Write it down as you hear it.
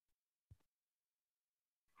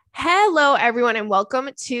Hello, everyone, and welcome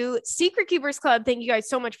to Secret Keepers Club. Thank you guys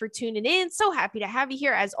so much for tuning in. So happy to have you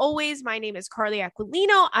here. As always, my name is Carly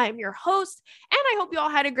Aquilino. I'm your host, and I hope you all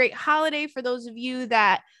had a great holiday. For those of you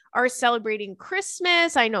that are celebrating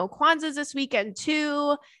Christmas, I know Kwanzaa's this weekend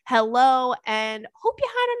too. Hello, and hope you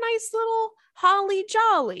had a nice little holly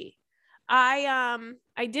jolly.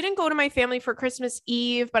 I didn't go to my family for Christmas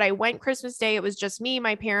Eve, but I went Christmas Day. It was just me,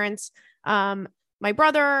 my parents, my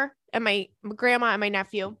brother, and my grandma and my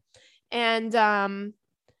nephew. And,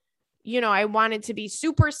 I wanted to be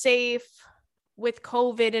super safe with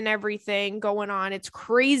COVID and everything going on. It's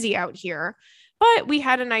crazy out here, but we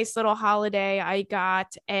had a nice little holiday. I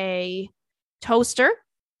got a toaster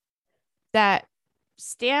that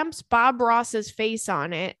stamps Bob Ross's face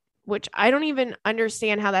on it, which I don't even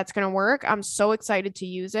understand how that's going to work. I'm so excited to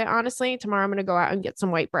use it. Honestly, tomorrow I'm going to go out and get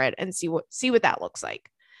some white bread and see what that looks like.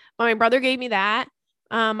 But my brother gave me that.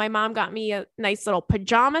 My mom got me a nice little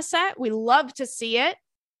pajama set. We love to see it.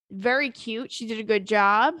 Very cute. She did a good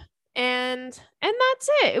job. And that's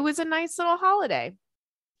it. It was a nice little holiday.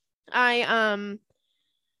 I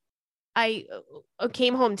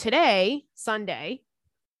came home today, Sunday.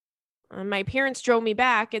 My parents drove me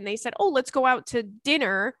back and they said, "Oh, let's go out to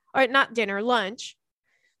dinner," or not dinner, lunch.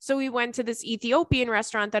 So we went to this Ethiopian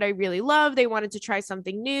restaurant that I really love. They wanted to try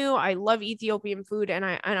something new. I love Ethiopian food, and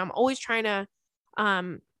I'm always trying to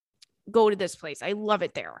go to this place. I love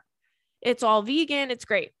it there. It's all vegan. It's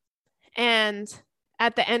great. And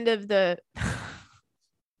at the end of the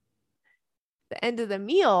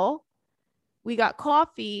meal, we got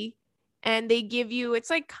coffee, and they give you, it's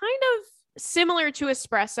like kind of similar to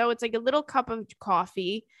espresso. It's like a little cup of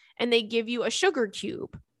coffee, and they give you a sugar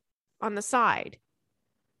cube on the side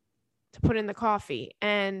to put in the coffee.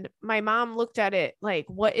 And my mom looked at it like,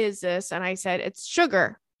 "What is this?" And I said, "It's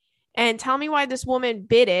sugar." And tell me why this woman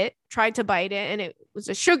tried to bite it, and it was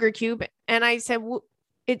a sugar cube. And I said, "Well,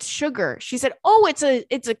 it's sugar." She said, "Oh, it's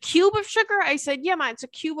a cube of sugar." I said, "Yeah, ma, it's a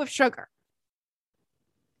cube of sugar."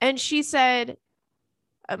 And she said,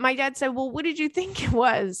 my dad said, "Well, what did you think it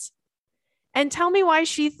was?" And tell me why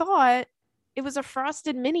she thought it was a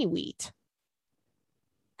frosted mini wheat.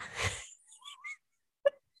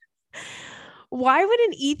 Why would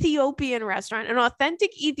an Ethiopian restaurant, an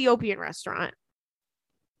authentic Ethiopian restaurant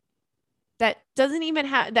that doesn't even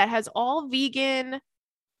have, that has all vegan,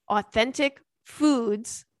 authentic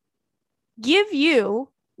foods, give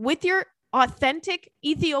you, with your authentic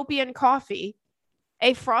Ethiopian coffee,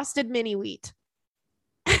 a frosted mini wheat?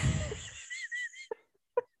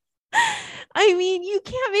 I mean, you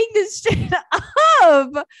can't make this shit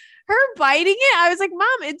up. Her biting it, I was like,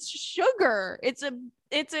 "Mom, it's sugar. It's a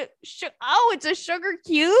sugar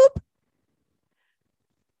cube."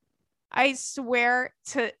 I swear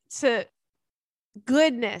to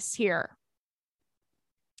goodness here.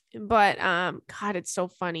 But God, it's so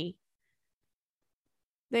funny.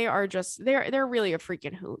 They are just, they're really a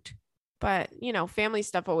freaking hoot. But family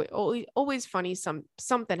stuff always funny.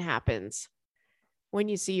 Something happens when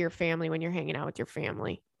you see your family, when you're hanging out with your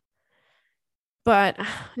family. But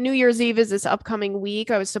New Year's Eve is this upcoming week.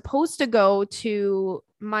 I was supposed to go to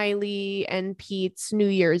Miley and Pete's New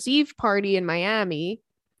Year's Eve party in Miami,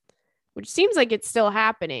 which seems like it's still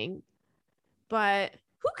happening. But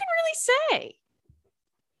who can really say?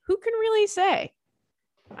 Who can really say?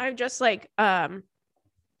 I'm just like, I'm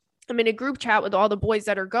in a group chat with all the boys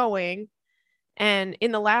that are going. And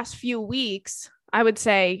in the last few weeks, I would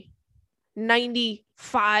say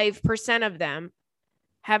 95% of them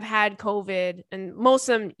have had COVID, and most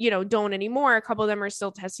of them, don't anymore. A couple of them are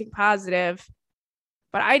still testing positive,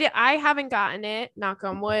 but I haven't gotten it, knock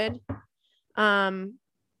on wood.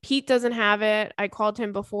 Pete doesn't have it. I called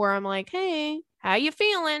him before. I'm like, "Hey, how you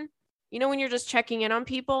feeling?" When you're just checking in on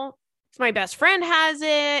people. If my best friend has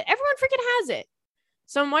it, everyone freaking has it.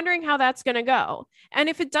 So I'm wondering how that's going to go. And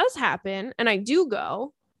if it does happen and I do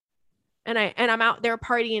go and I'm out there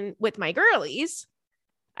partying with my girlies,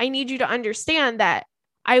 I need you to understand that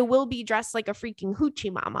I will be dressed like a freaking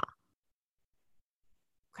hoochie mama.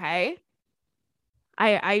 Okay?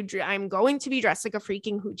 I'm going to be dressed like a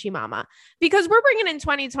freaking hoochie mama because we're bringing in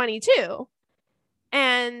 2022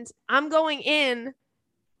 and I'm going in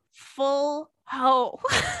full ho.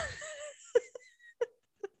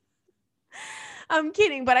 I'm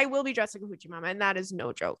kidding, but I will be dressed like a hoochie mama, and that is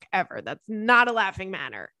no joke ever. That's not a laughing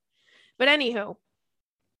matter. But anywho,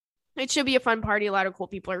 it should be a fun party. A lot of cool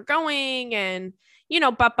people are going, and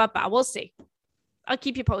we'll see. I'll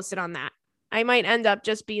keep you posted on that. I might end up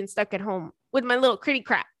just being stuck at home with my little kitty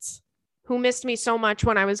crats who missed me so much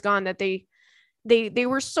when I was gone that they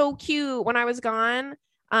were so cute when I was gone.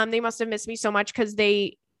 They must have missed me so much because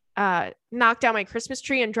they knocked down my Christmas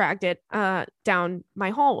tree and dragged it down my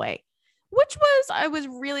hallway, I was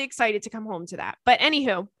really excited to come home to that. But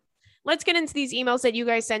anywho, let's get into these emails that you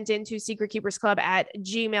guys sent in to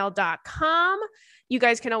secretkeepersclub@gmail.com. You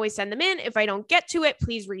guys can always send them in. If I don't get to it,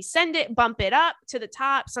 please resend it, bump it up to the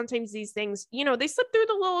top. Sometimes these things, they slip through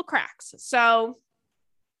the little cracks. So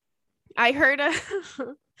I heard a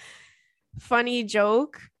funny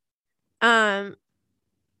joke. I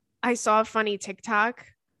saw a funny TikTok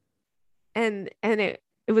and it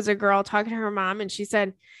was a girl talking to her mom, and she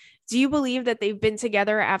said, "Do you believe that they've been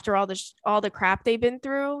together after all the crap they've been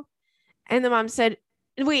through?" And the mom said,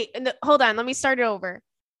 "Wait, hold on, let me start it over."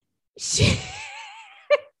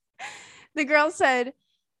 The girl said,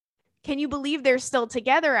 "Can you believe they're still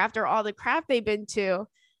together after all the crap they've been through?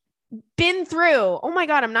 Oh my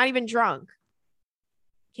God, I'm not even drunk.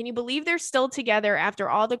 Can you believe they're still together after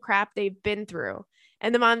all the crap they've been through?"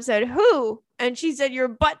 And the mom said, "Who?" And she said, "Your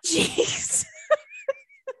butt cheeks."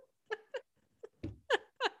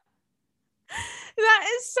 That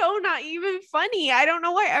is so not even funny. I don't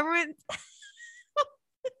know why everyone...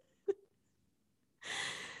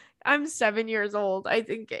 I'm 7 years old. I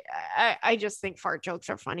just think fart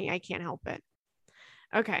jokes are funny. I can't help it.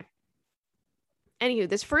 Okay. Anywho,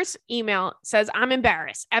 this first email says, "I'm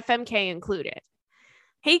embarrassed, FMK included.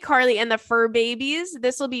 Hey, Carly and the fur babies.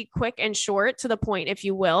 This will be quick and short, to the point, if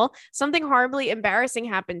you will. Something horribly embarrassing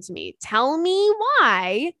happened to me. Tell me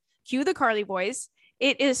why." Cue the Carly voice.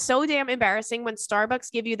 "It is so damn embarrassing when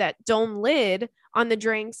Starbucks give you that dome lid on the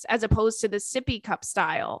drinks as opposed to the sippy cup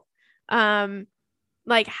style.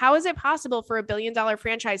 Like, how is it possible for $1 billion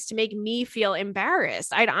franchise to make me feel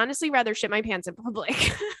embarrassed? I'd honestly rather shit my pants in public."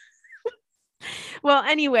 Well,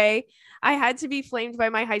 anyway, I had to be flamed by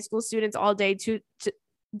my high school students all day due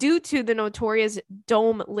to the notorious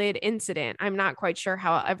dome lid incident. I'm not quite sure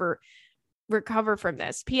how I'll ever recover from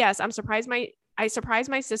this. P.S. I surprised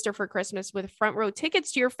my sister for Christmas with front row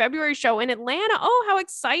tickets to your February show in Atlanta. Oh, how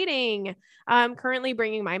exciting. I'm currently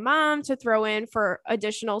bringing my mom to throw in for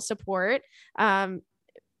additional support.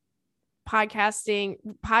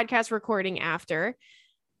 Podcast recording after.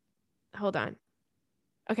 Hold on.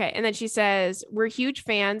 Okay. And then she says, "We're huge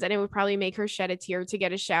fans and it would probably make her shed a tear to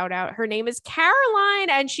get a shout out. Her name is Caroline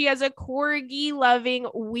and she has a corgi loving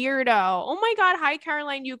weirdo." Oh my God. Hi,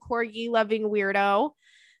 Caroline, you corgi loving weirdo.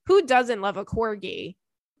 Who doesn't love a corgi?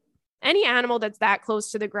 Any animal that's that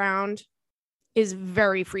close to the ground is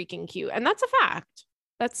very freaking cute. And that's a fact.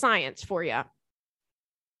 That's science for you.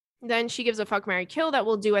 Then she gives a fuck, marry, kill that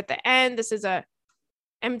we'll do at the end. This is a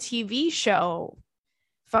MTV show,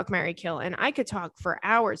 fuck, marry, kill. And I could talk for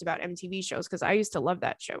hours about MTV shows because I used to love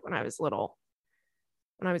that show when I was little.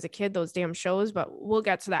 When I was a kid, those damn shows, but we'll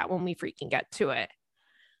get to that when we freaking get to it.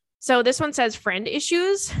 So this one says, "Friend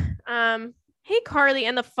issues. Hey, Carly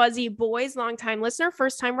and the fuzzy boys, longtime listener,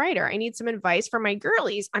 first time writer. I need some advice from my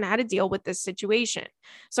girlies on how to deal with this situation.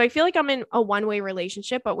 So I feel like I'm in a one-way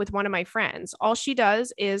relationship, but with one of my friends. All she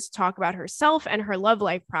does is talk about herself and her love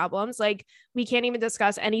life problems. Like, we can't even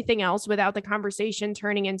discuss anything else without the conversation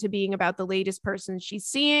turning into being about the latest person she's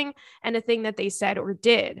seeing and a thing that they said or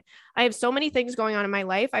did. I have so many things going on in my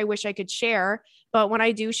life I wish I could share, but when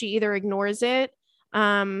I do, she either ignores it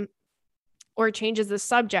or changes the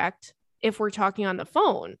subject if we're talking on the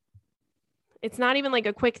phone. It's not even like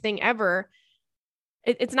a quick thing ever.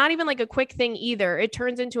 It's not even like a quick thing either. It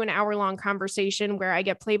turns into an hour-long conversation where I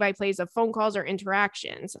get play-by-plays of phone calls or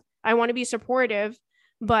interactions. I want to be supportive,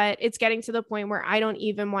 but it's getting to the point where I don't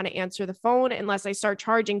even want to answer the phone unless I start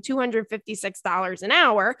charging $256 an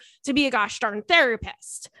hour to be a gosh darn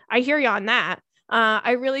therapist. I hear you on that.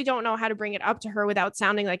 I really don't know how to bring it up to her without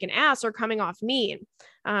sounding like an ass or coming off mean.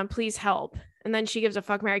 Please help." And then she gives a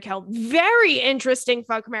fuck, marry, kill. Very interesting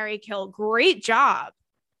fuck, marry, kill. Great job.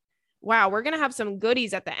 Wow, we're going to have some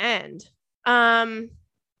goodies at the end.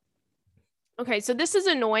 Okay, so this is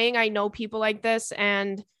annoying. I know people like this.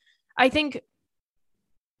 And I think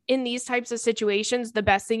in these types of situations, the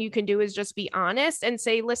best thing you can do is just be honest and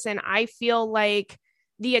say, "Listen, I feel like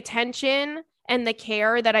the attention and the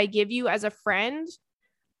care that I give you as a friend,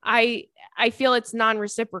 I feel it's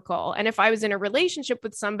non-reciprocal. And if I was in a relationship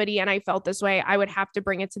with somebody and I felt this way, I would have to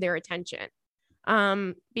bring it to their attention.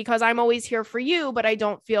 Because I'm always here for you, but I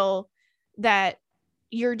don't feel that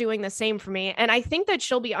you're doing the same for me." And I think that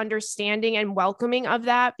she'll be understanding and welcoming of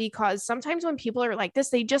that, because sometimes when people are like this,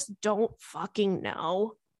 they just don't fucking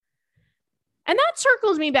know. And that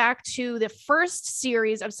circles me back to the first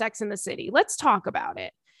series of Sex and the City. Let's talk about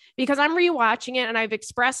it, because I'm rewatching it and I've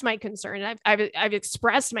expressed my concern. I've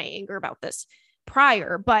expressed my anger about this.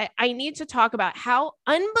 prior, but I need to talk about how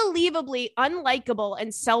unbelievably unlikable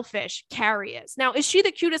and selfish Carrie is. Now, is she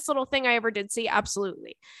the cutest little thing I ever did see?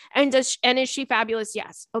 Absolutely. And is she fabulous?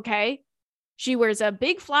 Yes. Okay. She wears a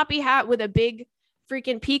big floppy hat with a big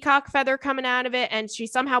freaking peacock feather coming out of it, and she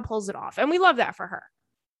somehow pulls it off. And we love that for her.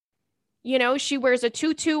 You know, she wears a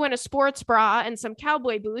tutu and a sports bra and some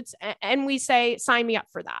cowboy boots, and we say, sign me up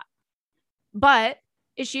for that. But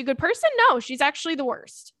is she a good person? No, she's actually the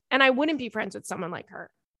worst. And I wouldn't be friends with someone like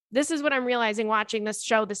her. This is what I'm realizing watching this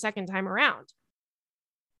show the second time around,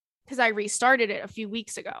 because I restarted it a few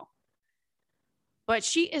weeks ago. But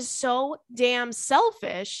she is so damn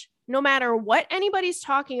selfish. No matter what anybody's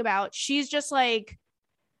talking about, she's just like,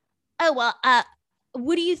 oh, well,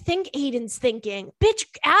 what do you think Aiden's thinking? Bitch,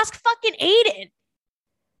 ask fucking Aiden.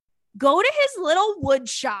 Go to his little wood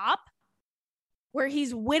shop where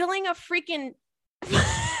he's whittling a freaking...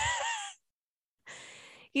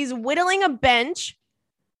 he's whittling a bench,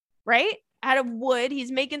 right? Out of wood.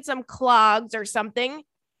 He's making some clogs or something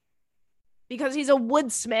because he's a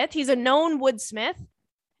woodsmith. He's a known woodsmith.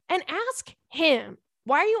 And ask him,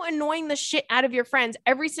 why are you annoying the shit out of your friends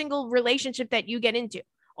every single relationship that you get into?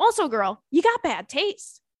 Also, girl, you got bad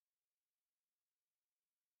taste.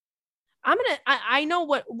 I know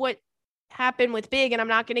what happened with Big, and I'm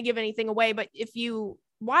not going to give anything away, but if you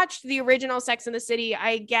watched the original Sex and the City,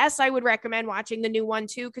 I guess I would recommend watching the new one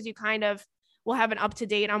too, because you kind of will have an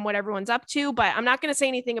up-to-date on what everyone's up to. But I'm not going to say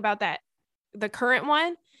anything about that, the current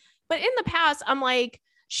one. But in the past, I'm like,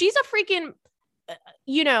 she's a freaking,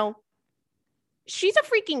 she's a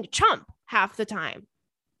freaking chump half the time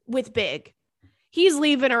with Big. He's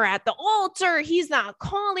leaving her at the altar. He's not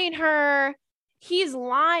calling her. He's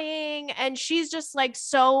lying. And she's just like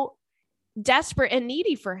so desperate and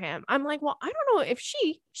needy for him. I'm like, well, I don't know if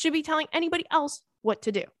she should be telling anybody else what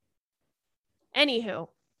to do. Anywho,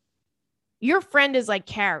 your friend is like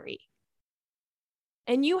Carrie.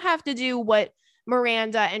 And you have to do what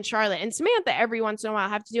Miranda and Charlotte and Samantha every once in a while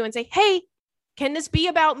have to do and say, hey, can this be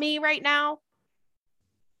about me right now?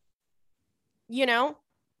 You know,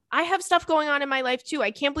 I have stuff going on in my life too.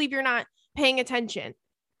 I can't believe you're not paying attention.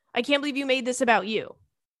 I can't believe you made this about you.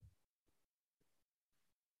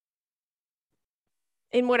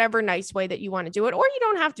 In whatever nice way that you want to do it. Or you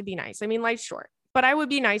don't have to be nice. I mean, life's short. But I would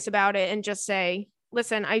be nice about it and just say,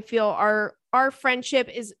 listen, I feel our friendship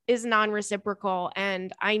is non-reciprocal,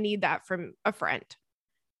 and I need that from a friend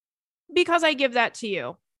because I give that to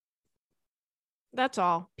you. That's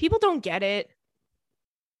all. People don't get it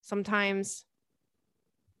sometimes.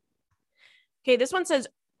 Okay, this one says,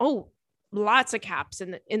 oh, lots of caps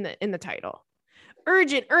in the title.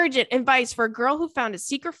 Urgent advice for a girl who found a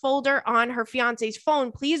secret folder on her fiance's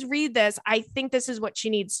phone. Please read this. I think this is what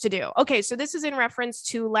she needs to do. Okay, so this is in reference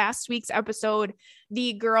to last week's episode,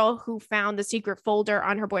 the girl who found the secret folder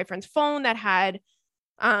on her boyfriend's phone that had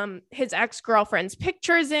his ex-girlfriend's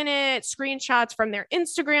pictures in it, screenshots from their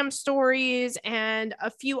Instagram stories, and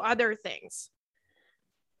a few other things.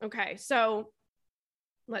 Okay, so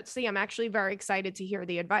let's see. I'm actually very excited to hear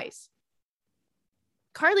the advice.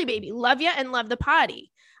 Carly baby, love ya and love the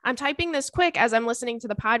potty. I'm typing this quick as I'm listening to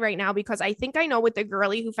the pod right now because I think I know what the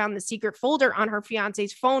girlie who found the secret folder on her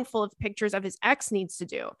fiance's phone full of pictures of his ex needs to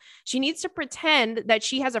do. She needs to pretend that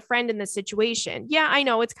she has a friend in this situation. Yeah, I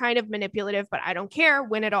know it's kind of manipulative, but I don't care,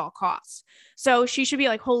 win at all costs. So she should be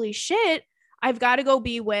like, holy shit, I've got to go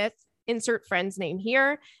be with insert friend's name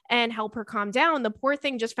here and help her calm down. The poor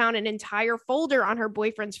thing just found an entire folder on her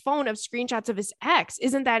boyfriend's phone of screenshots of his ex.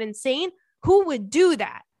 Isn't that insane? Who would do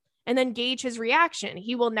that? And then gauge his reaction.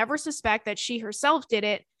 He will never suspect that she herself did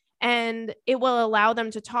it, and it will allow them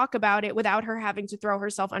to talk about it without her having to throw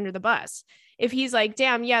herself under the bus. If he's like,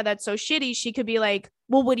 damn, yeah, that's so shitty, she could be like,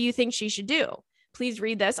 well, what do you think she should do? Please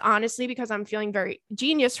read this honestly, because I'm feeling very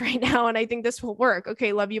genius right now, and I think this will work.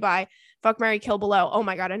 Okay, love you, bye. Fuck, marry, kill below. Oh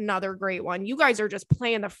my God, another great one. You guys are just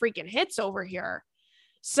playing the freaking hits over here.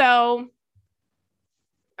 So,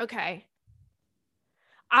 okay.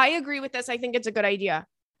 I agree with this. I think it's a good idea.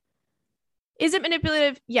 Is it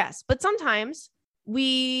manipulative? Yes, but sometimes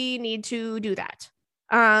we need to do that.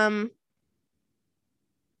 I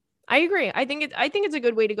agree. I think it's a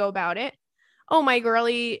good way to go about it. Oh, my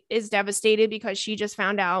girlie is devastated because she just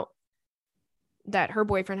found out that her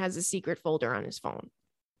boyfriend has a secret folder on his phone.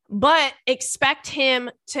 But expect him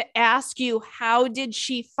to ask you, how did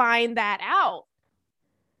she find that out?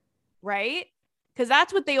 Right? Because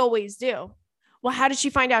that's what they always do. Well, how did she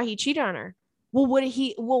find out he cheated on her? Well,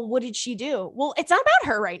 what did she do? Well, it's not about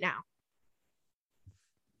her right now.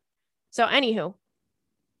 So anywho,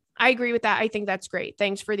 I agree with that. I think that's great.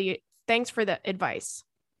 Thanks for the advice.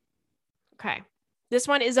 Okay. This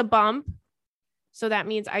one is a bump. So that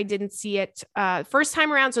means I didn't see it first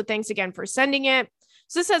time around. So thanks again for sending it.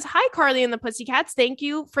 So it says, hi, Carly and the Pussycats. Thank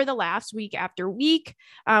you for the laughs week after week.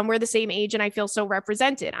 We're the same age and I feel so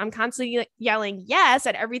represented. I'm constantly yelling yes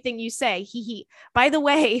at everything you say. Hee hee. By the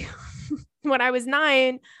way, when I was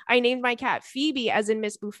 9, I named my cat Phoebe as in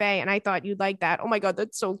Miss Buffet, and I thought you'd like that. Oh my God,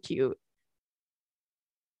 that's so cute.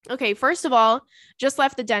 Okay, first of all, just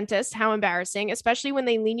left the dentist. How embarrassing, especially when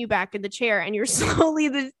they lean you back in the chair and you're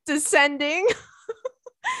slowly descending.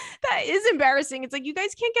 That is embarrassing. It's like, you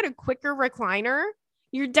guys can't get a quicker recliner.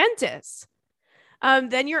 You're dentists.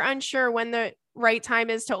 Then you're unsure when the right time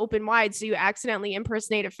is to open wide, so you accidentally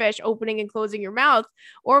impersonate a fish opening and closing your mouth,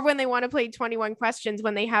 or when they want to play 21 questions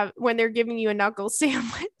when they're giving you a knuckle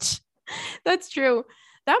sandwich. That's true.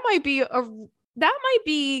 That might be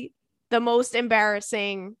the most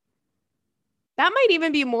embarrassing. That might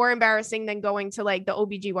even be more embarrassing than going to like the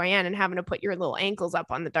OBGYN and having to put your little ankles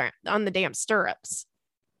up on the damn stirrups.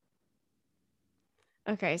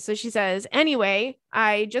 Okay, so she says, anyway,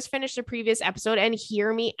 I just finished a previous episode and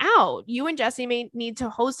hear me out. You and Jesse may need to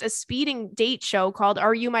host a speeding date show called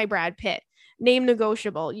Are You My Brad Pitt? Name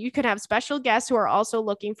negotiable. You could have special guests who are also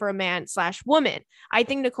looking for a man/woman. I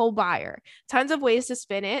think Nicole Byer. Tons of ways to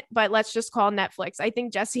spin it, but let's just call Netflix. I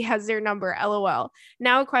think Jesse has their number. LOL.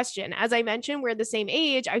 Now a question. As I mentioned, we're the same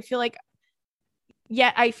age. I feel like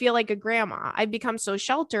a grandma. I've become so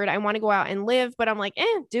sheltered. I want to go out and live, but I'm like,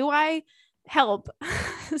 do I? Help.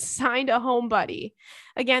 Signed a home buddy.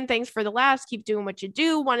 Again, thanks for the laughs. Keep doing what you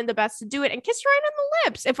do. One of the best to do it, and kiss right on the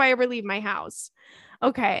lips if I ever leave my house.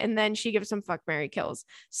 Okay, and then she gives some fuck, marry, kills.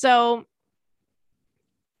 So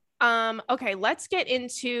okay, let's get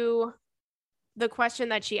into the question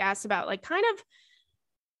that she asked about, like, kind of,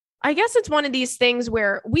 I guess it's one of these things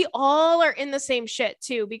where we all are in the same shit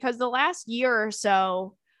too, because the last year or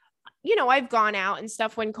so, I've gone out and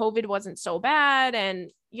stuff when COVID wasn't so bad, and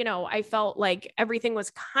I felt like everything was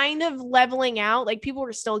kind of leveling out. Like, people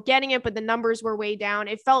were still getting it, but the numbers were way down.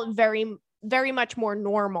 It felt very, very much more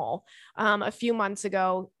normal a few months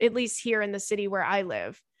ago, at least here in the city where I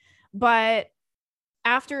live. But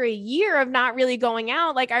after a year of not really going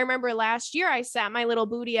out, like, I remember last year I sat my little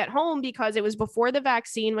booty at home because it was before the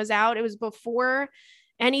vaccine was out. It was before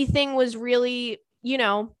anything was really,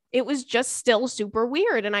 it was just still super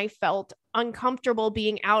weird. And I felt uncomfortable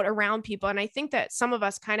being out around people. And I think that some of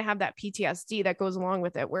us kind of have that PTSD that goes along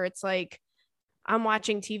with it, where it's like, I'm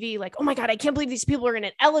watching TV, like, oh my God, I can't believe these people are in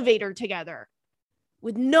an elevator together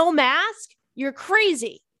with no mask. You're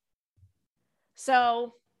crazy.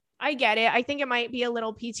 So I get it. I think it might be a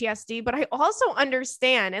little PTSD, but I also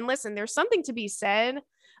understand. And listen, there's something to be said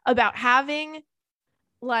about having,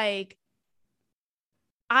 like,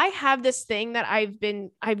 I have this thing that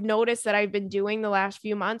I've noticed that I've been doing the last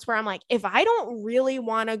few months where I'm like, if I don't really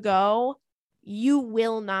want to go, you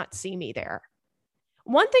will not see me there.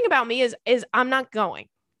 One thing about me is I'm not going.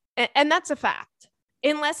 And that's a fact.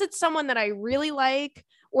 Unless it's someone that I really like,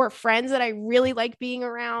 or friends that I really like being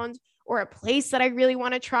around, or a place that I really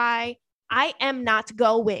want to try, I am not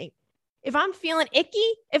going. If I'm feeling icky,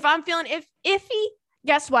 if I'm feeling iffy,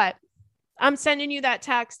 guess what? I'm sending you that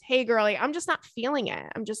text. Hey, girly, I'm just not feeling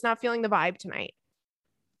it. I'm just not feeling the vibe tonight.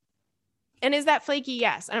 And is that flaky?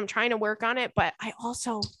 Yes. And I'm trying to work on it. But I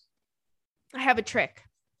have a trick.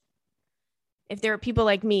 If there are people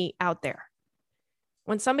like me out there,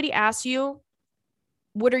 when somebody asks you,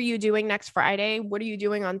 what are you doing next Friday? What are you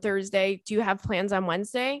doing on Thursday? Do you have plans on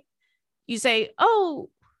Wednesday? You say, oh,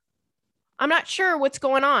 I'm not sure what's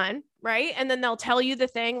going on. Right. And then they'll tell you the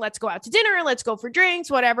thing. Let's go out to dinner. Let's go for drinks,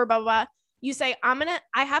 whatever, blah, blah, blah. You say,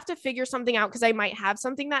 I have to figure something out because I might have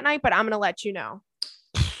something that night, but I'm going to let you know.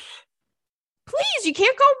 Please, you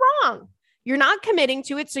can't go wrong. You're not committing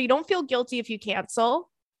to it, so you don't feel guilty if you cancel.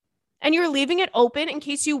 And you're leaving it open in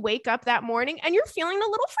case you wake up that morning and you're feeling a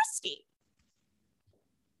little frisky.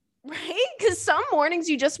 Right? Because some mornings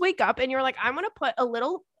you just wake up and you're like, I'm going to put a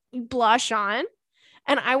little blush on,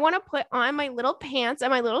 and I want to put on my little pants and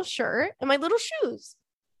my little shirt and my little shoes.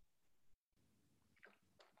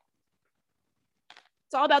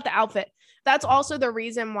 It's all about the outfit. That's also the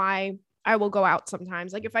reason why I will go out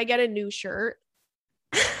sometimes. Like, if I get a new shirt,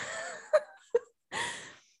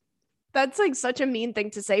 that's like such a mean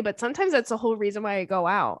thing to say, but sometimes that's the whole reason why I go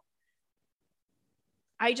out.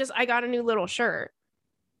 I got a new little shirt.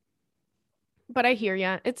 But I hear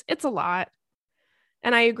you. It's a lot.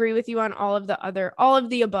 And I agree with you on all of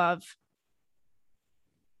the above.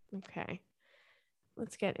 Okay.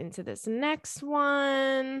 Let's get into this next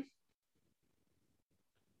one.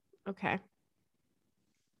 Okay.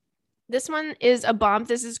 This one is a bump.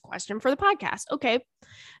 This is a question for the podcast. Okay.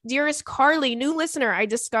 Dearest Carly, new listener, I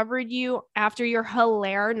discovered you after your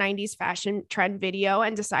hilarious 90s fashion trend video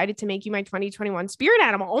and decided to make you my 2021 spirit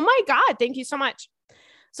animal. Oh my God. Thank you so much.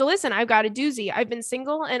 So listen, I've got a doozy. I've been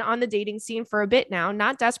single and on the dating scene for a bit now,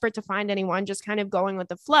 not desperate to find anyone, just kind of going with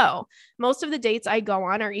the flow. Most of the dates I go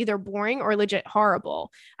on are either boring or legit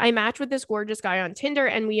horrible. I match with this gorgeous guy on Tinder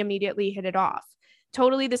and we immediately hit it off.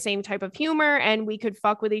 Totally the same type of humor and we could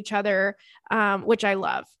fuck with each other, which I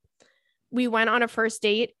love. We went on a first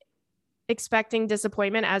date expecting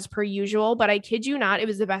disappointment as per usual, but I kid you not, it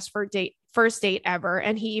was the best first date ever.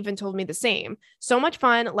 And he even told me the same. So much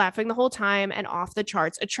fun, laughing the whole time, and off the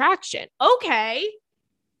charts attraction. Okay.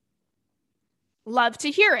 Love to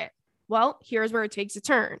hear it. Well, here's where it takes a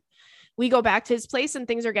turn. We go back to his place and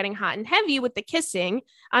things are getting hot and heavy with the kissing.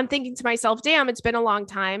 I'm thinking to myself, damn, it's been a long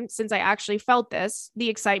time since I actually felt this, the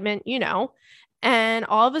excitement, you know. And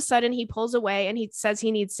all of a sudden he pulls away and he says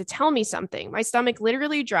he needs to tell me something. My stomach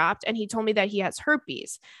literally dropped and he told me that he has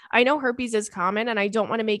herpes. I know herpes is common and I don't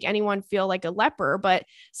want to make anyone feel like a leper, but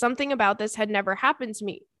something about this had never happened to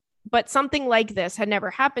me. But something like this had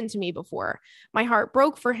never happened to me before. My heart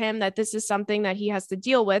broke for him that this is something that he has to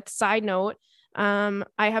deal with. Side note, I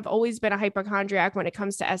have always been a hypochondriac when it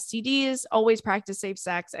comes to STDs, always practice safe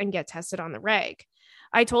sex and get tested on the reg.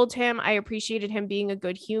 I told him I appreciated him being a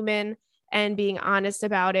good human and being honest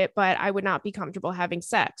about it, but I would not be comfortable having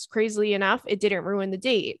sex. Crazily enough, it didn't ruin the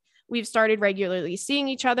date. We've started regularly seeing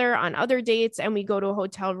each other on other dates and we go to a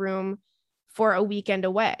hotel room for a weekend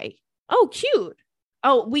away. Oh, cute.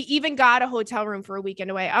 Oh, we even got a hotel room for a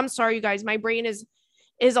weekend away. I'm sorry, you guys. My brain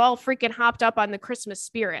is all freaking hopped up on the Christmas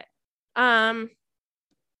spirit.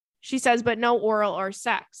 She says, but no oral or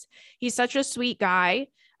sex. He's such a sweet guy.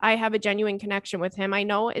 I have a genuine connection with him. I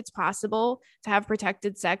know it's possible to have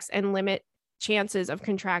protected sex and limit chances of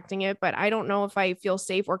contracting it, but I don't know if I feel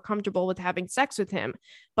safe or comfortable with having sex with him.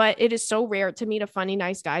 But it is so rare to meet a funny,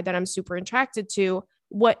 nice guy that I'm super attracted to.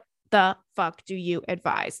 What the fuck do you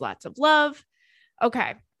advise? Lots of love.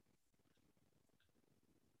 Okay.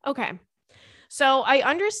 So I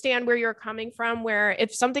understand where you're coming from, where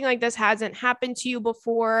if something like this hasn't happened to you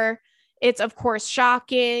before, it's of course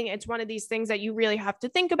shocking. It's one of these things that you really have to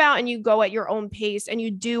think about and you go at your own pace and you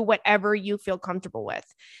do whatever you feel comfortable with.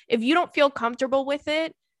 If you don't feel comfortable with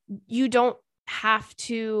it, you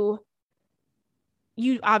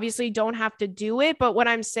obviously don't have to do it. But what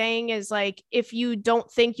I'm saying is, like, if you don't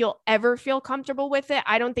think you'll ever feel comfortable with it,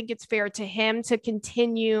 I don't think it's fair to him to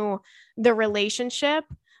continue the relationship,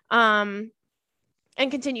 and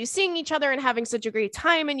continue seeing each other and having such a great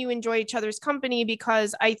time and you enjoy each other's company,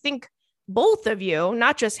 because I think both of you,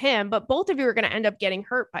 not just him, but both of you are going to end up getting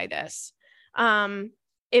hurt by this.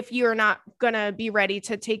 If you're not going to be ready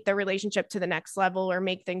to take the relationship to the next level or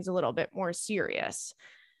make things a little bit more serious.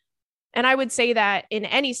 And I would say that in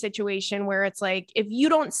any situation where it's like, if you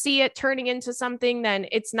don't see it turning into something, then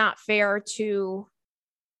it's not fair to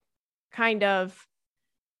kind of,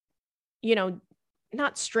 you know,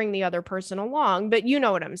 not string the other person along, but you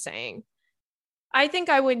know what I'm saying. I think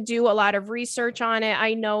I would do a lot of research on it.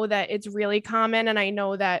 I know that it's really common, and I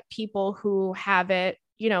know that people who have it,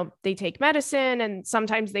 you know, they take medicine and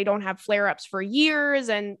sometimes they don't have flare-ups for years.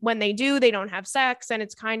 And when they do, they don't have sex. And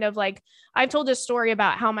it's kind of like, I've told this story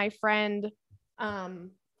about how my friend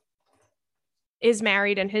is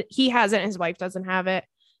married and he has it and his wife doesn't have it.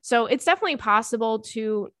 So it's definitely possible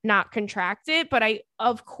to not contract it, but I,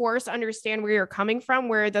 of course, understand where you're coming from,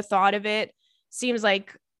 where the thought of it seems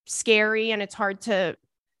like scary and it's hard to,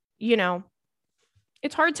 you know,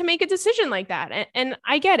 it's hard to make a decision like that. And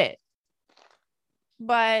I get it,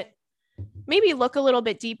 but maybe look a little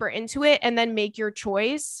bit deeper into it and then make your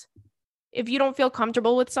choice. If you don't feel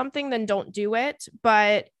comfortable with something, then don't do it.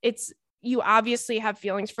 But you obviously have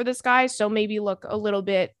feelings for this guy. So maybe look a little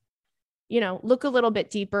bit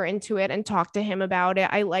deeper into it and talk to him about it.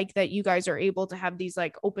 I like that you guys are able to have these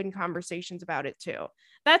like open conversations about it too.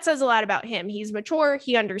 That says a lot about him. He's mature.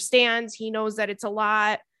 He understands. He knows that it's a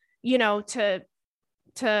lot, you know, to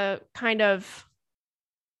kind of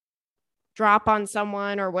drop on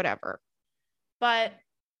someone or whatever. But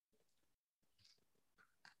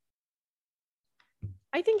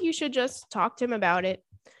I think you should just talk to him about it,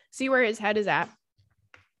 see where his head is at.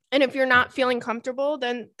 And if you're not feeling comfortable,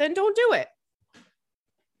 then don't do it.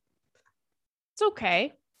 It's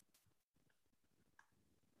okay.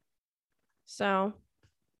 So,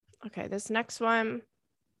 okay, this next one.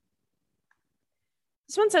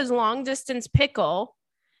 This one says long distance pickle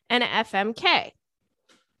and a FMK.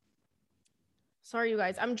 Sorry, you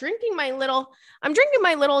guys. I'm drinking my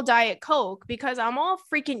little Diet Coke because I'm all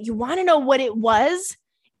freaking, you want to know what it was?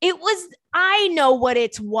 I know what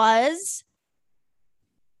it was.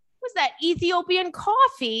 It was that Ethiopian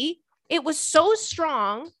coffee. It was so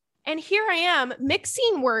strong. And here I am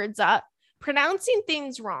mixing words up, pronouncing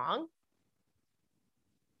things wrong.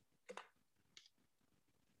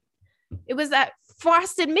 It was that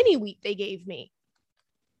frosted mini wheat they gave me.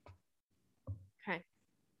 Okay.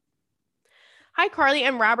 Hi, Carly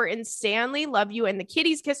and Robert and Stanley. Love you and the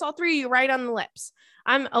kitties. Kiss all three of you right on the lips.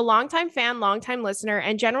 I'm a longtime fan, longtime listener,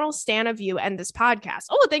 and general stan of you and this podcast.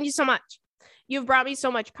 Oh, thank you so much. You've brought me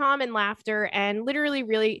so much calm and laughter and literally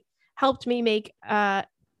really helped me make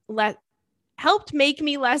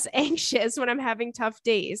me less anxious when I'm having tough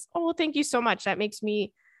days. Oh, thank you so much. That makes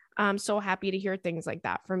me so happy to hear things like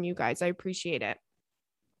that from you guys. I appreciate it.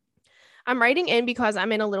 I'm writing in because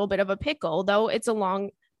I'm in a little bit of a pickle, though it's a long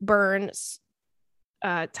burn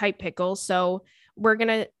type pickle. So we're going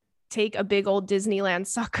to take a big old Disneyland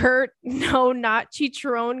sucker. No, not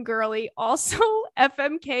Chicharron girly. Also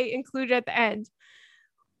FMK included at the end.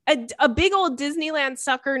 A big old Disneyland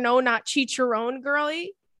sucker. No, not Chicharron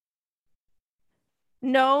girly.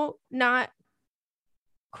 No, not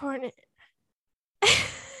corn.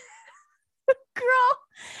 Girl,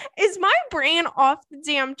 is my brain off the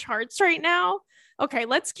damn charts right now? Okay,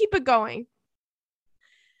 let's keep it going.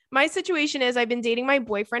 My situation is I've been dating my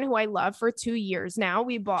boyfriend who I love for 2 years now.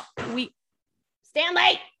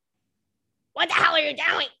 Stanley, what the hell are you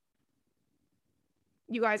doing?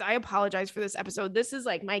 You guys, I apologize for this episode. This is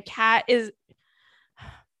like my cat is...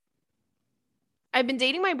 I've been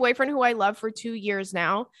dating my boyfriend who I love for 2 years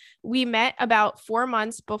now. We met about 4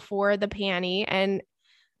 months before the panty, and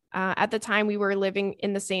at the time we were living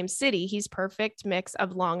in the same city. He's perfect mix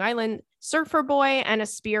of Long Island surfer boy and a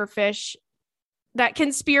spearfish that can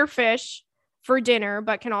spearfish for dinner,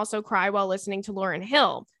 but can also cry while listening to Lauryn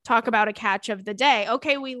Hill. Talk about a catch of the day.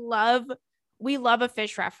 Okay, we love a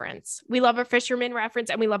fish reference. We love a fisherman reference,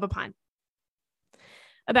 and we love a pun.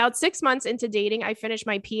 About 6 months into dating, I finished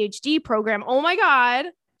my PhD program. Oh my God,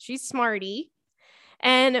 she's smarty.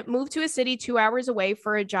 And moved to a city 2 hours away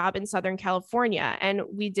for a job in Southern California. And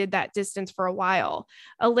we did that distance for a while.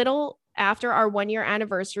 A little after our 1 year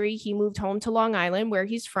anniversary, he moved home to Long Island, where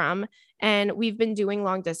he's from. And we've been doing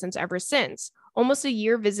long distance ever since. Almost a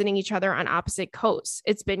year visiting each other on opposite coasts.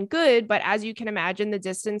 It's been good, but as you can imagine, the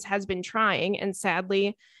distance has been trying. And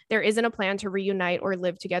sadly, there isn't a plan to reunite or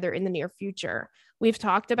live together in the near future. We've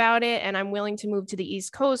talked about it, and I'm willing to move to the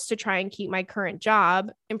East Coast to try and keep my current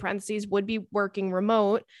job, in parentheses, would be working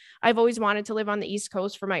remote. I've always wanted to live on the East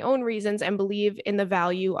Coast for my own reasons and believe in the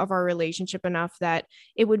value of our relationship enough that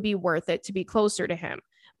it would be worth it to be closer to him.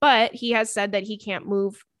 But he has said that he can't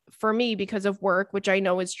move for me because of work, which I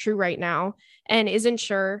know is true right now, and isn't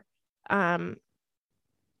sure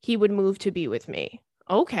he would move to be with me.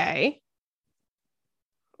 Okay.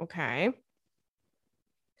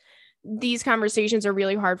 These conversations are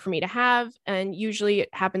really hard for me to have. And usually it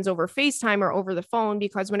happens over FaceTime or over the phone,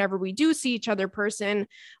 because whenever we do see each other person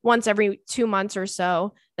once every 2 months or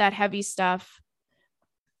so, that heavy stuff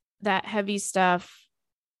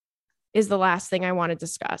is the last thing I want to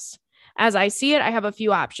discuss. As I see it, I have a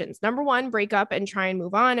few options. Number 1, break up and try and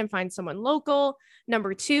move on and find someone local.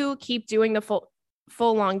 Number 2, keep doing the full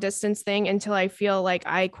long distance thing until I feel like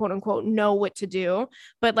I quote unquote know what to do.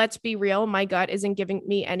 But let's be real, my gut isn't giving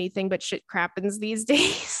me anything but shit crappens these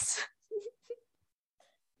days.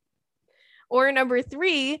 Or number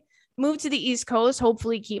 3, move to the East Coast,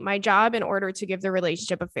 hopefully keep my job in order to give the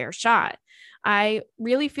relationship a fair shot. I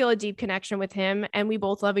really feel a deep connection with him, and we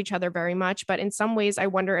both love each other very much. But in some ways, I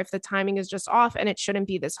wonder if the timing is just off and it shouldn't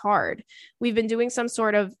be this hard. We've been doing some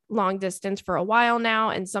sort of long distance for a while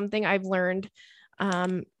now, and something I've learned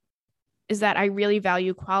is that I really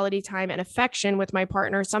value quality time and affection with my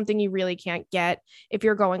partner, something you really can't get if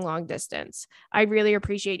you're going long distance. I really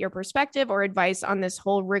appreciate your perspective or advice on this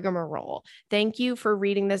whole rigmarole. Thank you for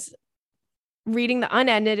reading the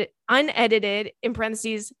unedited, in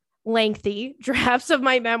parentheses, lengthy drafts of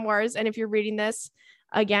my memoirs. And if you're reading this,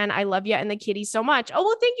 again, I love you and the kitty so much. Oh,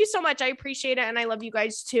 well, thank you so much. I appreciate it. And I love you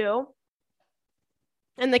guys too.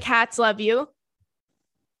 And the cats love you.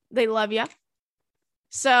 They love you.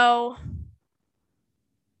 So,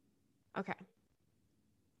 okay.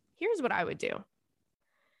 Here's what I would do.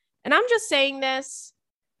 And I'm just saying this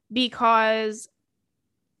because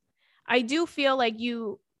I do feel like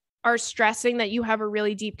you are stressing that you have a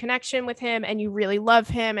really deep connection with him and you really love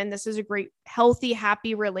him. And this is a great, healthy,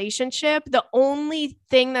 happy relationship. The only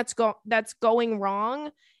thing that's going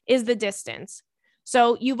wrong is the distance.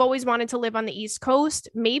 So you've always wanted to live on the East Coast.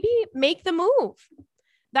 Maybe make the move.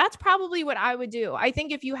 That's probably what I would do. I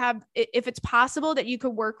think if it's possible that you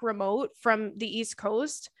could work remote from the East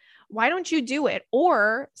Coast, why don't you do it?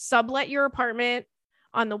 Or sublet your apartment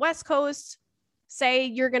on the West Coast. Say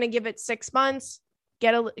you're going to give it 6 months,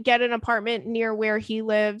 get an apartment near where he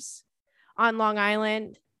lives on Long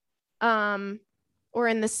Island, or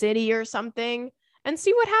in the city or something, and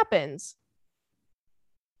see what happens.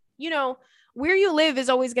 Where you live is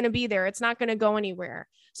always going to be there. It's not going to go anywhere.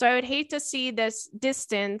 So I would hate to see this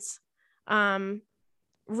distance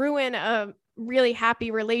ruin a really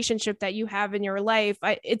happy relationship that you have in your life.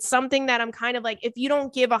 It's something that I'm kind of like, if you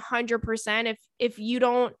don't give 100%, if you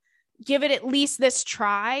don't give it at least this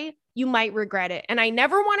try, you might regret it. And I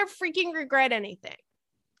never want to freaking regret anything.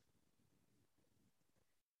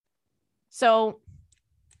 So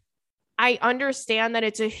I understand that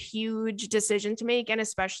it's a huge decision to make. And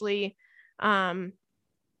especially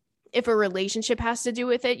if a relationship has to do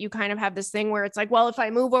with it, you kind of have this thing where it's like, well, if I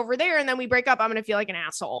move over there and then we break up, I'm going to feel like an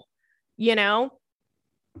asshole,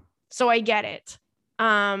 So I get it.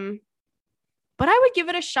 But I would give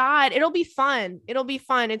it a shot. It'll be fun.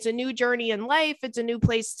 It's a new journey in life. It's a new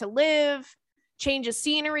place to live, change of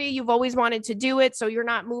scenery. You've always wanted to do it. So you're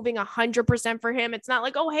not moving 100% for him. It's not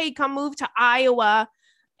like, oh, hey, come move to Iowa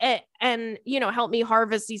and help me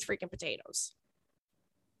harvest these freaking potatoes.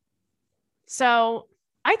 So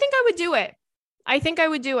I think I would do it.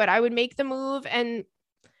 I would make the move and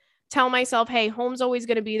tell myself, hey, home's always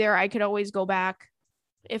going to be there. I could always go back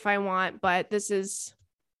if I want, but this is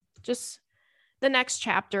just the next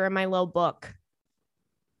chapter in my little book.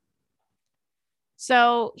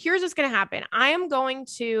 So here's what's going to happen. We're going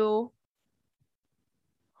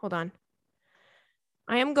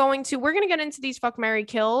to get into these fuck, marry,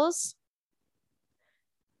 kills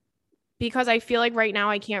because I feel like right now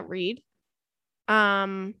I can't read.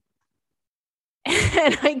 And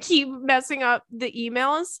I keep messing up the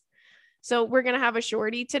emails. So we're going to have a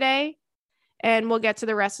shorty today and we'll get to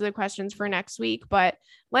the rest of the questions for next week, but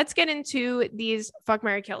let's get into these fuck,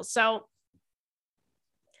 marry, kills. So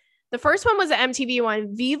the first one was the MTV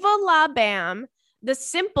one, Viva La Bam, The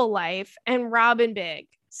Simple Life, and Robin Big.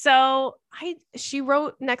 So she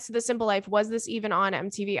wrote next to The Simple Life, was this even on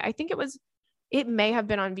MTV? I think it may have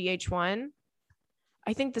been on VH1.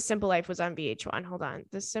 I think The Simple Life was on VH1. Hold on.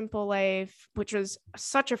 The Simple Life, which was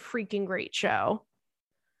such a freaking great show.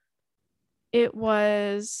 It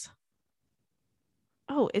was,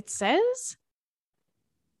 it says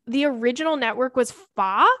the original network was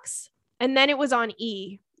Fox and then it was on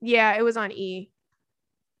E. Yeah, it was on E.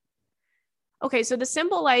 Okay, so The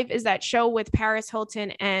Simple Life is that show with Paris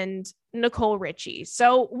Hilton and Nicole Richie.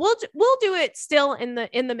 So we'll do it still in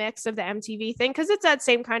the mix of the MTV thing because it's that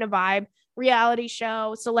same kind of vibe. Reality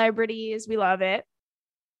show, celebrities, we love it.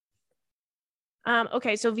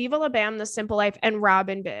 Okay, so Viva La Bam, The Simple Life, and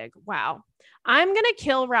Robin Big. Wow. I'm going to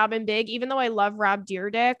kill Robin Big, even though I love Rob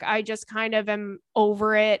Dyrdek. I just kind of am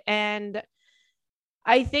over it. And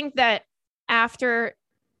I think that after,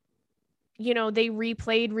 they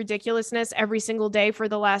replayed Ridiculousness every single day for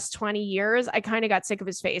the last 20 years, I kind of got sick of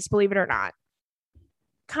his face, believe it or not.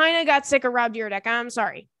 Kind of got sick of Rob Dyrdek. I'm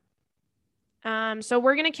sorry. So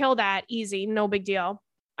we're going to kill that easy. No big deal.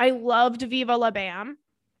 I loved Viva La Bam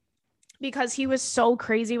because he was so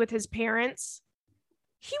crazy with his parents.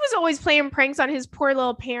 He was always playing pranks on his poor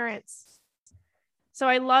little parents. So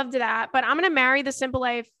I loved that, but I'm going to marry The Simple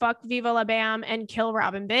Life, fuck Viva La Bam, and kill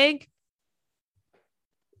Robin Big.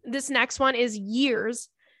 This next one is years,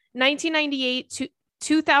 1998 to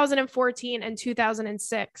 2014 and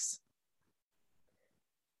 2006.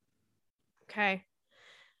 Okay.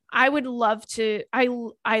 I would love to, I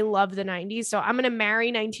love the 90s. So I'm going to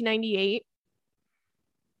marry 1998.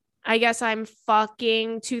 I guess I'm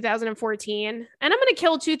fucking 2014. And I'm going to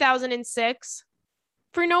kill 2006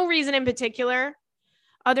 for no reason in particular,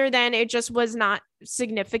 other than it just was not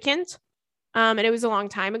significant. And it was a long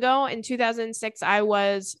time ago. In 2006, I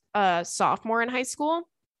was a sophomore in high school.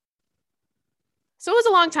 So it was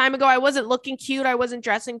a long time ago. I wasn't looking cute. I wasn't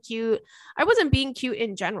dressing cute. I wasn't being cute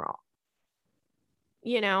in general.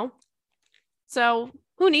 So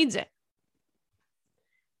who needs it?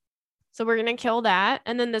 So we're going to kill that.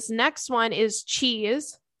 And then this next one is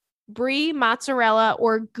cheese, brie, mozzarella,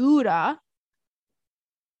 or Gouda.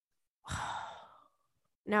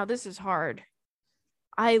 Now this is hard.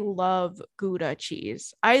 I love Gouda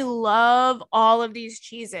cheese. I love all of these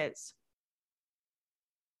cheeses.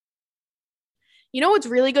 You know what's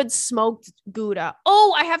really good? Smoked Gouda.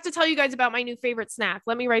 Oh, I have to tell you guys about my new favorite snack.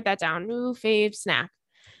 Let me write that down. New fave snack.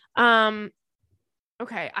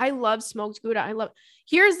 Okay, I love smoked Gouda.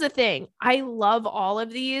 Here's the thing. I love all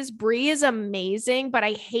of these. Brie is amazing, but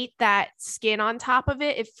I hate that skin on top of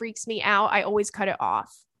it. It freaks me out. I always cut it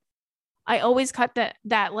off. I always cut that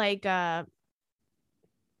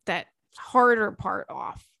harder part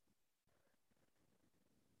off.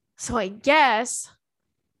 So I guess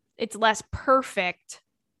it's less perfect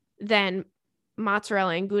than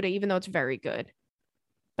mozzarella and Gouda, even though it's very good.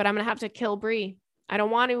 But I'm going to have to kill Brie. I don't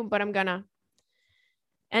want to, but I'm going to.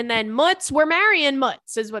 And then Mutz, we're marrying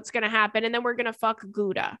Mutz is what's going to happen. And then we're going to fuck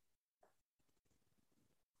Gouda.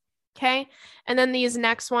 Okay. And then these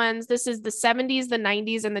next ones, this is the 70s, the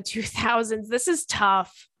 90s, and the 2000s. This is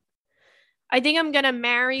tough. I think I'm going to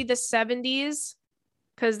marry the 70s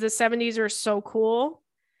because the 70s are so cool.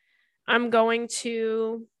 I don't want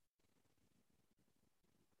to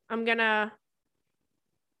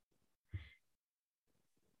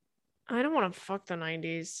fuck the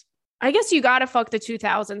 90s. I guess you got to fuck the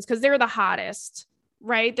 2000s because they're the hottest,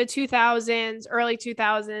 right? The 2000s, early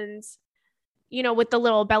 2000s, with the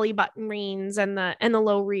little belly button rings and the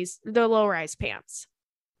low rise pants.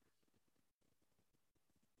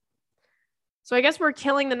 So I guess we're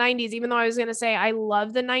killing the 90s, even though I was going to say I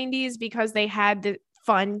love the 90s because they had the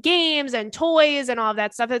fun games and toys and all of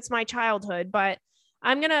that stuff. It's my childhood, but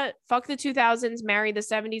I'm going to fuck the 2000s, marry the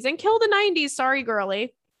 70s, and kill the 90s. Sorry,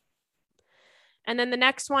 girly. And then the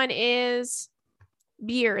next one is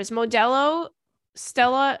beers, Modelo,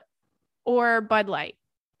 Stella, or Bud Light.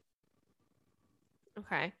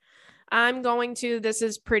 Okay. This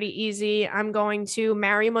is pretty easy. I'm going to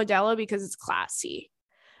marry Modelo because it's classy.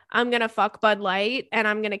 I'm going to fuck Bud Light and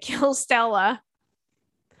I'm going to kill Stella.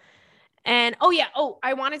 And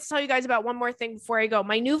I wanted to tell you guys about one more thing before I go.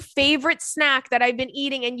 My new favorite snack that I've been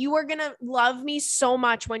eating, and you are going to love me so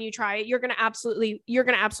much when you try it. You're going to absolutely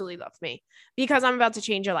love me because I'm about to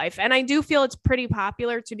change your life. And I do feel it's pretty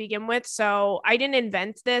popular to begin with. So I didn't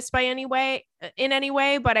invent this in any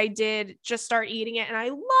way, but I did just start eating it and I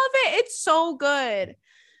love it. It's so good.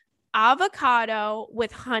 Avocado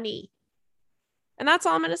with honey. And that's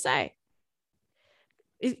all I'm going to say.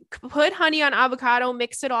 Put honey on avocado,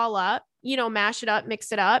 mix it all up, mash it up,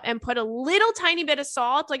 mix it up, and put a little tiny bit of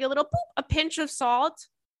salt, like a pinch of salt.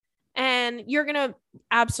 And you're going to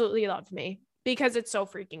absolutely love me because it's so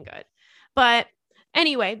freaking good. But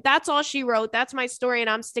anyway, that's all she wrote. That's my story and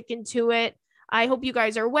I'm sticking to it. I hope you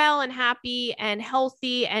guys are well and happy and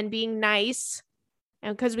healthy and being nice.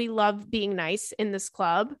 And because we love being nice in this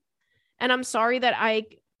club. And I'm sorry that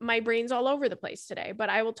my brain's all over the place today, but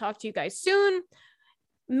I will talk to you guys soon.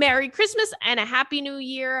 Merry Christmas and a Happy New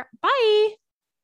Year. Bye.